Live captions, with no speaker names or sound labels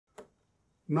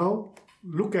Now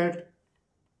look at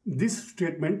this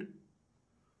statement.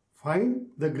 Find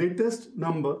the greatest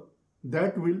number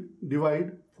that will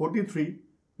divide 43,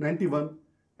 91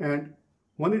 and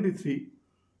 183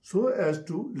 so as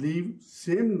to leave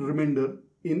same remainder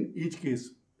in each case.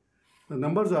 The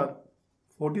numbers are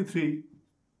 43,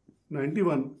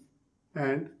 91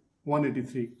 and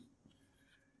 183.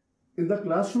 In the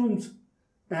classrooms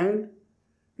and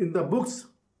in the books,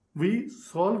 we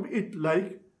solve it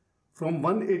like from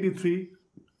 183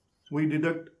 we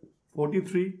deduct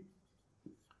 43,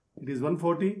 it is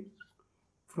 140.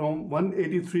 From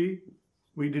 183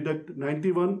 we deduct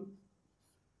 91,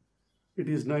 it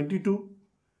is 92,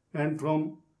 and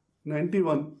from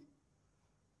 91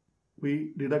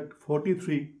 we deduct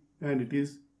 43 and it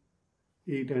is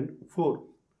 8 and 4.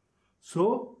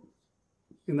 So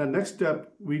in the next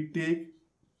step we take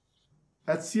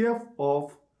HCF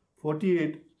of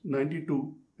 48,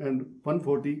 92 and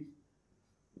 140.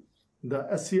 The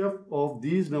HCF of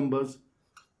these numbers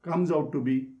comes out to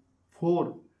be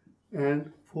 4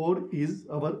 and 4 is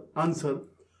our answer.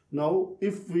 Now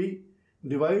if we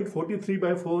divide 43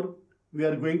 by 4, we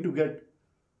are going to get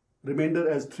remainder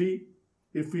as 3.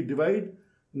 If we divide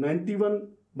 91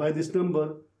 by this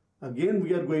number, again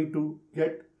we are going to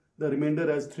get the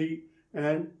remainder as 3,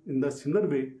 and in the similar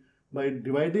way by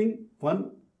dividing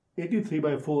 183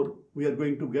 by 4 we are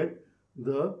going to get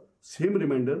the same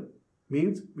remainder,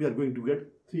 means we are going to get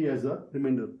 3 as a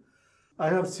remainder. I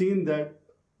have seen that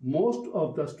most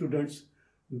of the students,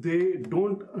 they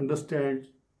don't understand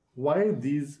why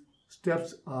these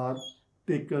steps are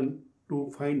taken to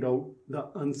find out the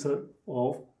answer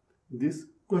of this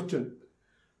question.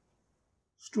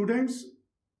 Students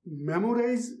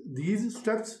memorize these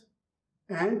steps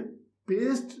and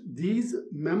paste these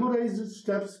memorized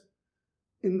steps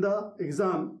in the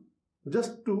exam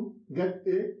just to get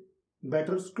a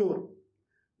better score.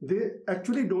 They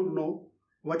actually don't know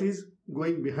what is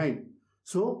going behind.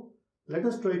 So let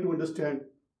us try to understand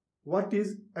what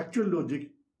is actual logic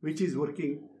which is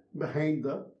working behind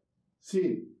the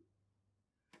scene.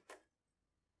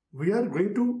 We are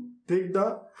going to take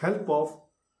the help of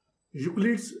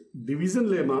Euclid's division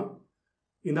lemma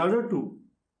in order to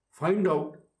find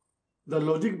out the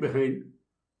logic behind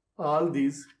all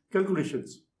these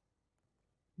calculations.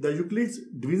 The Euclid's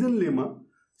division lemma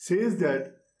says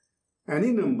that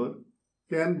any number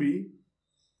can be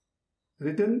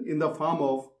written in the form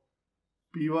of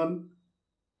P1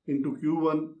 into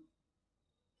Q1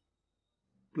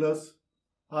 plus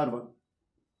R1.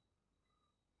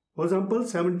 For example,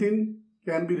 17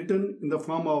 can be written in the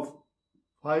form of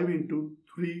 5 into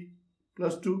 3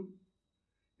 plus 2.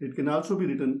 It can also be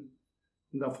written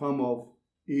in the form of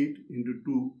 8 into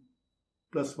 2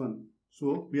 plus 1.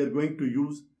 So we are going to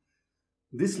use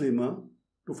this lemma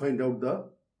to find out the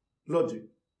logic.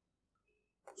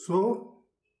 So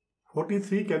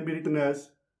 43 can be written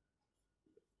as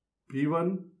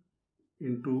P1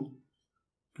 into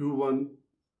Q1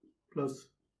 plus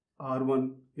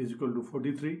R1 is equal to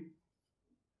 43.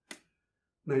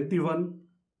 91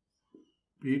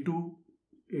 P2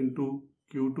 into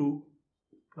Q2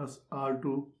 plus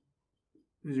R2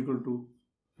 is equal to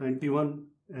 91,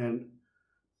 and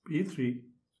P3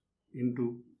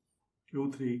 into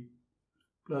Q3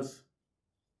 plus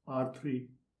R3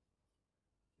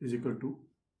 is equal to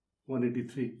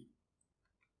 183.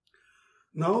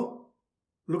 Now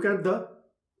look at the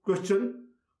question.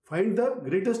 Find the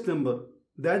greatest number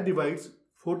that divides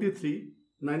 43,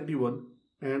 91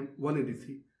 and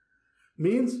 183.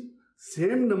 Means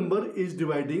same number is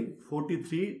dividing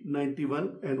 43,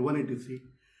 91 and 183.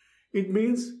 It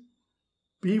means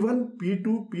P1,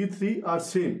 P2, P3 are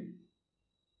same.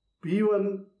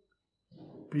 P1,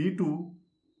 P2,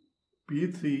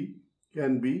 P3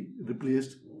 can be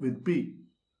replaced with P.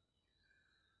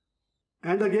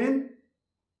 And again,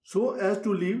 so as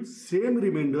to leave same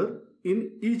remainder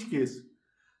in each case.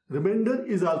 Remainder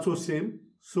is also same.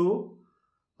 So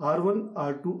R1,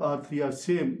 R2, R3 are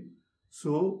same.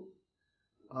 So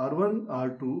R1,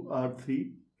 R2,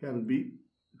 R3 can be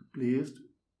replaced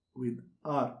with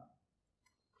R.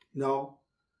 Now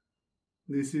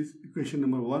this is equation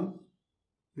number 1,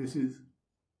 this is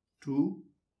 2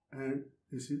 and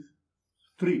this is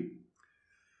 3.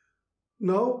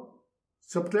 Now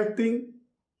subtracting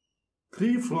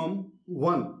 3 from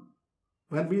 1.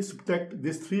 When we subtract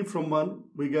this 3 from 1,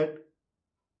 we get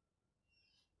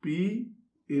P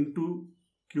into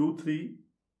Q3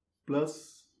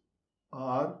 plus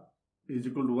R is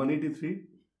equal to 183,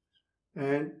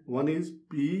 and one is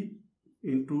P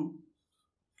into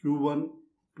Q1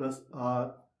 plus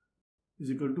R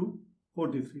is equal to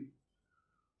 43.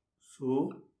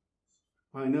 So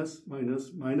minus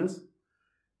minus minus,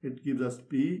 it gives us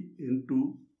P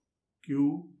into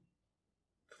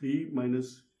Q3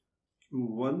 minus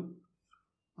Q1.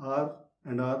 R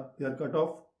and R, they are cut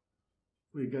off.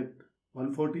 We get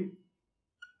 140.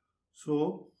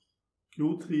 So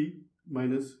Q3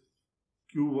 minus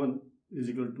Q1 is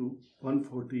equal to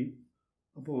 140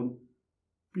 upon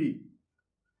P.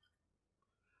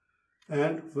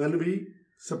 And when we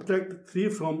subtract 3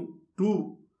 from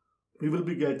 2, we will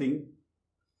be getting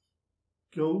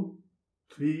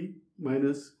Q3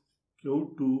 minus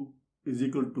Q2 is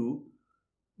equal to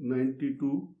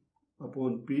 92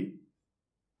 upon P.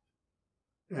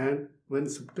 And when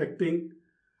subtracting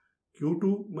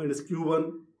Q2 minus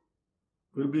Q1,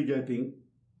 we'll be getting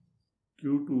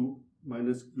Q2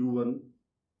 minus Q1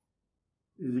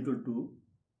 is equal to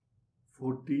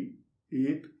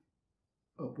 48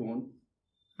 upon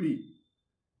P.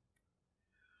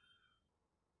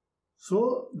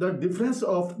 So the difference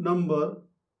of number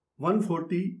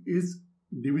 140 is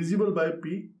divisible by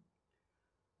P,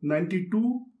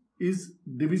 92 is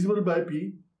divisible by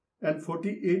P, and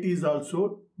 48 is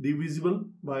also divisible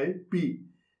by P.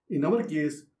 In our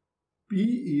case,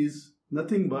 P is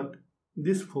nothing but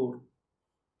this 4.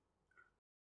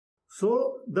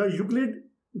 So the Euclid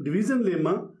division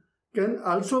lemma can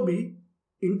also be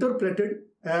interpreted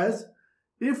as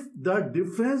if the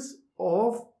difference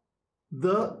of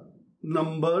the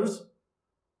numbers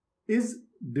is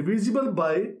divisible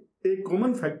by a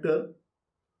common factor,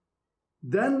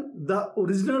 then the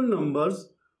original numbers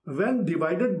when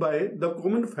divided by the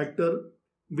common factor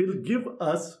will give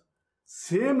us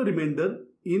same remainder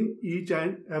in each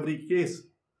and every case.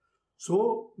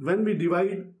 So when we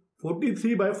divide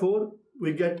 43 by 4,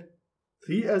 we get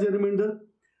 3 as a remainder.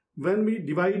 When we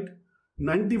divide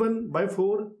 91 by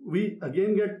 4, we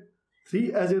again get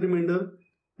 3 as a remainder.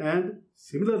 And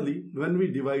similarly, when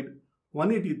we divide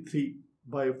 183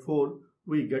 by 4,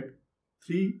 we get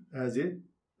 3 as a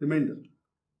remainder.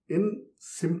 In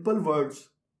simple words,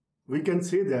 we can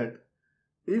say that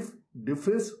if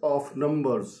difference of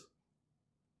numbers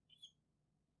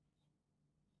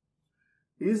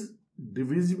is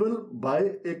divisible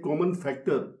by a common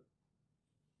factor,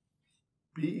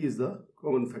 P is the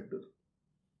common factor,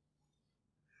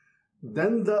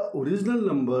 then the original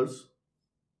numbers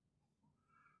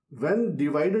when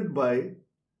divided by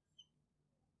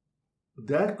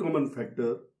that common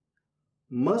factor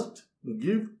must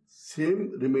give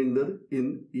same remainder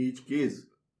in each case.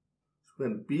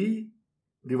 When P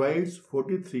divides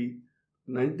 43,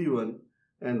 91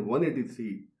 and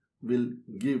 183 will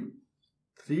give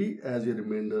 3 as a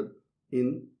remainder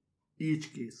in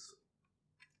each case.